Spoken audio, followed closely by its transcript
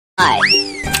I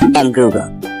am Google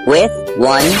with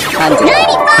 100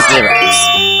 zeros.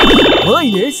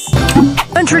 Minus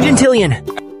 100gentillion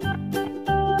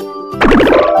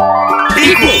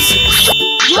Equals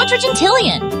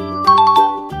 100gentillion.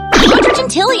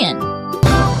 100gentillion.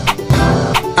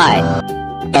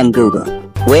 I am Google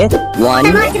with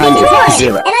 100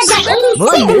 zeros. And I've got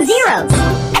 87 zeros.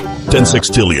 10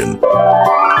 sextillion.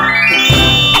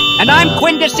 And I'm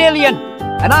quindecillion,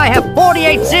 and I have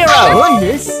 48 zeros.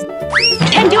 Minus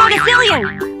 10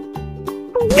 duodecillion.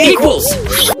 Equals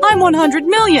I'm 100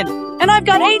 million, and I've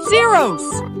got 8 zeros.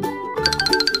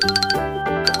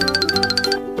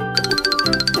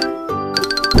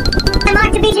 I'm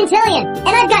octogentillion, and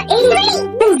I've got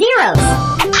 87 zeros.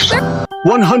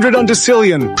 100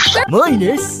 undecillion.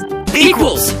 minus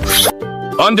equals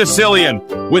Undecillion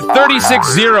with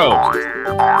 36 zeros.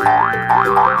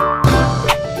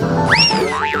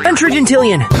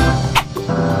 100gentillion.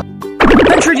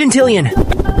 100gentillion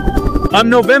I'm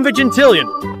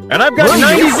Novembergentillion, and I've got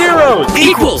 90 zeros.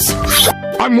 equals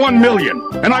I'm 1 million,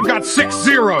 and I've got 6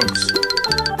 zeros.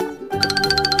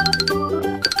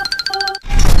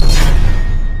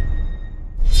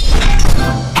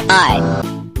 I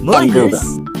am Google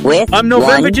with I'm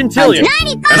Novembergentillion,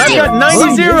 and I've got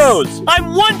 90 zeros.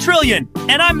 I'm 1 trillion,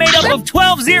 and I'm made up of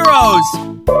 12 zeros.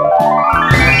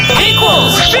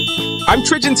 Equals I'm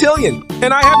trigentillion,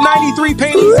 and I have 93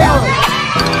 painted zeros.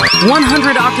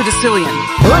 100 octodecillion.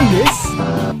 minus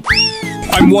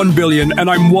I'm 1 billion, and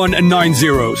I'm 1 and 9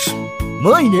 zeros.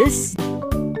 minus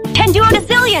 10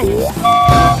 duodecillion.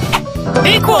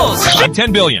 equals I'm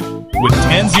 10 billion with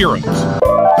 10 zeros.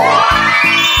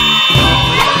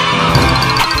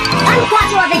 I'm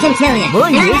Quattuorsexagintillion, and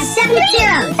I have 7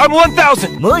 zeros. I'm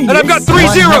 1,000, minus and I've got 3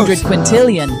 zeros. 100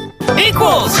 quintillion.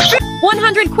 equals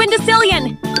 100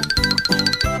 quindecillion.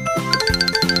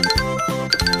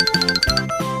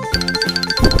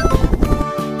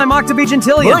 I'm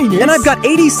octogentillion, and I've got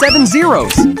 87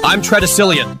 zeros. I'm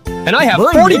tredecillion, and I have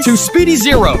Minus 42 speedy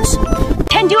zeros.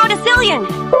 10 duodecillion.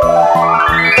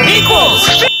 Equals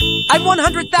I'm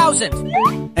 100,000,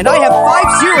 and I have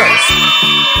 5 zeros.